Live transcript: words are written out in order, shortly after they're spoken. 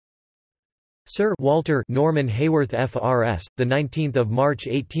Sir Walter Norman Haworth FRS, the 19th of March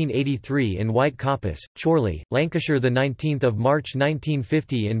 1883 in White Coppice, Chorley, Lancashire, the 19th of March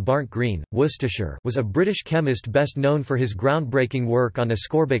 1950 in Barnt Green, Worcestershire, was a British chemist best known for his groundbreaking work on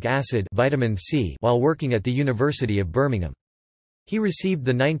ascorbic acid, vitamin C, while working at the University of Birmingham. He received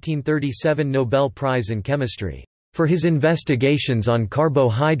the 1937 Nobel Prize in Chemistry for his investigations on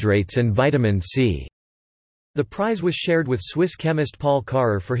carbohydrates and vitamin C. The prize was shared with Swiss chemist Paul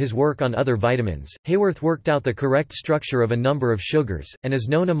Karrer for his work on other vitamins. Haworth worked out the correct structure of a number of sugars, and is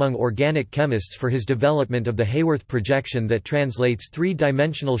known among organic chemists for his development of the Haworth projection that translates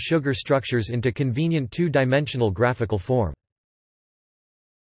three-dimensional sugar structures into convenient two-dimensional graphical form.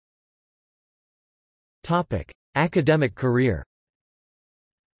 Academic career.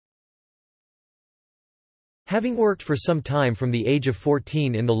 Having worked for some time from the age of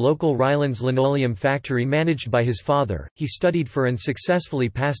 14 in the local Rylands linoleum factory managed by his father, he studied for and successfully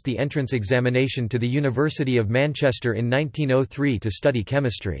passed the entrance examination to the University of Manchester in 1903 to study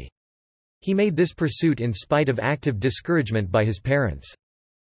chemistry. He made this pursuit in spite of active discouragement by his parents.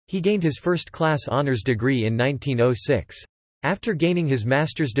 He gained his first-class honours degree in 1906. After gaining his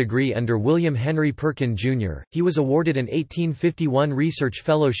master's degree under William Henry Perkin, Jr., he was awarded an 1851 research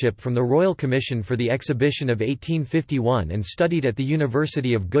fellowship from the Royal Commission for the Exhibition of 1851 and studied at the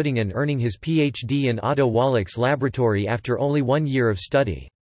University of Göttingen, earning his Ph.D. in Otto Wallach's laboratory after only 1 year of study.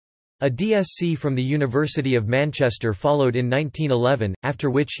 A DSc from the University of Manchester followed in 1911,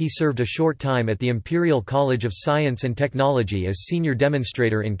 after which he served a short time at the Imperial College of Science and Technology as senior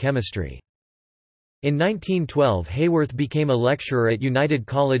demonstrator in chemistry. In 1912 Haworth became a lecturer at United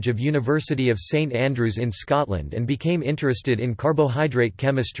College of University of St Andrews in Scotland and became interested in carbohydrate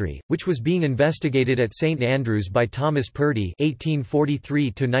chemistry, which was being investigated at St Andrews by Thomas Purdy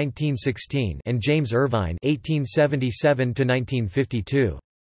 (1843–1916) and James Irvine (1877–1952).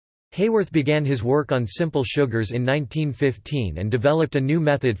 Haworth began his work on simple sugars in 1915 and developed a new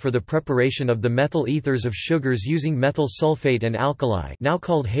method for the preparation of the methyl ethers of sugars using methyl sulfate and alkali, now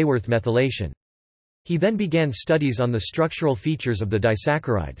called Haworth methylation. He then began studies on the structural features of the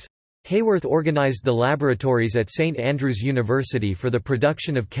disaccharides. Haworth organized the laboratories at St Andrews University for the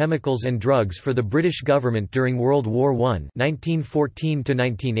production of chemicals and drugs for the British government during World War I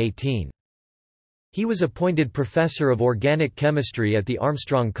 (1914–1918). He was appointed Professor of Organic Chemistry at the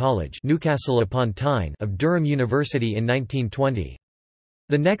Armstrong College, Newcastle upon Tyne, of Durham University in 1920.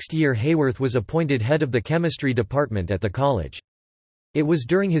 The next year Haworth was appointed head of the chemistry department at the college. It was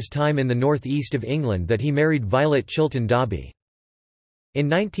during his time in the north-east of England that he married Violet Chilton Dobby. In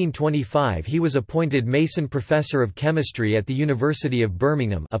 1925 he was appointed Mason Professor of Chemistry at the University of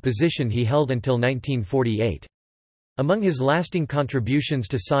Birmingham, a position he held until 1948. Among his lasting contributions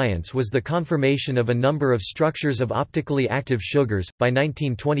to science was the confirmation of a number of structures of optically active sugars. By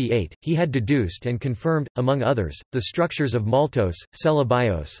 1928, he had deduced and confirmed, among others, the structures of maltose,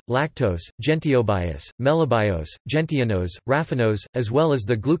 cellobiose, lactose, gentiobiose, melibiose, gentianose, raffinose, as well as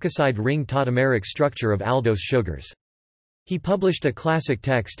the glucoside ring tautomeric structure of aldose sugars. He published a classic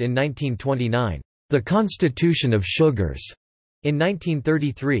text in 1929, The Constitution of Sugars. In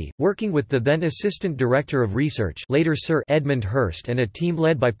 1933, working with the then Assistant Director of Research, later Sir Edmund Hurst, and a team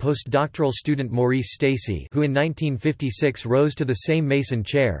led by postdoctoral student Maurice Stacey, who in 1956 rose to the same Mason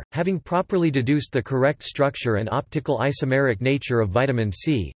chair, having properly deduced the correct structure and optical isomeric nature of vitamin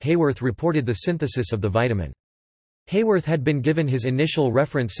C, Haworth reported the synthesis of the vitamin. Haworth had been given his initial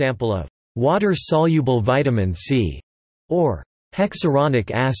reference sample of water-soluble vitamin C, or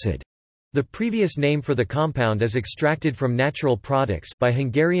hexuronic acid, the previous name for the compound as extracted from natural products, by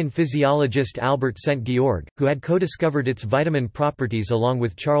Hungarian physiologist Albert Szent Georg, who had co-discovered its vitamin properties along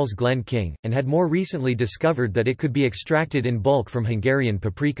with Charles Glenn King, and had more recently discovered that it could be extracted in bulk from Hungarian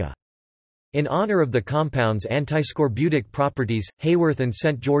paprika. In honor of the compound's antiscorbutic properties, Haworth and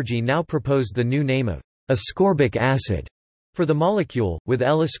St Georgi now proposed the new name of ascorbic acid for the molecule, with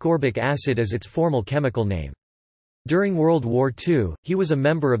L-ascorbic acid as its formal chemical name. During World War II, he was a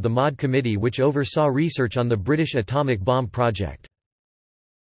member of the MAUD committee which oversaw research on the British atomic bomb project.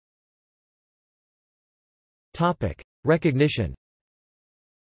 Recognition.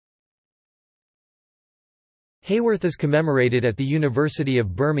 Haworth is commemorated at the University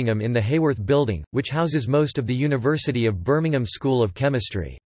of Birmingham in the Haworth Building, which houses most of the University of Birmingham School of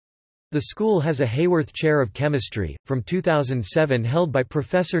Chemistry. The school has a Haworth Chair of Chemistry, from 2007 held by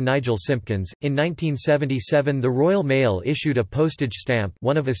Professor Nigel Simpkins. In 1977 the Royal Mail issued a postage stamp,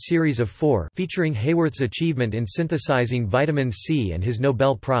 one of a series of 4, featuring Haworth's achievement in synthesizing vitamin C and his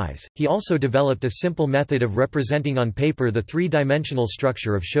Nobel Prize. He also developed a simple method of representing on paper the three-dimensional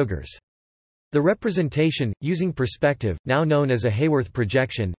structure of sugars. The representation, using perspective, now known as a Haworth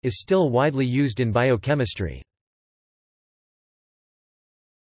projection, is still widely used in biochemistry.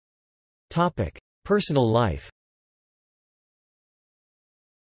 Personal life.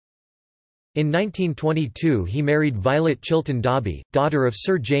 In 1922 he married Violet Chilton Dobby, daughter of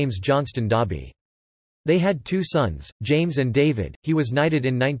Sir James Johnston Dobby. They had 2 sons, James and David. He was knighted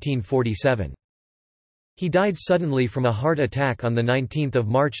in 1947. He died suddenly from a heart attack on 19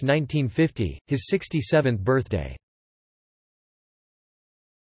 March 1950, his 67th birthday.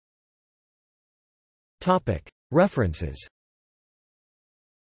 References.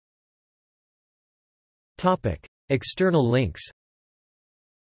 External links.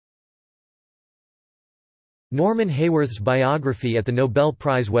 Norman Haworth's biography at the Nobel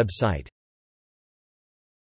Prize website.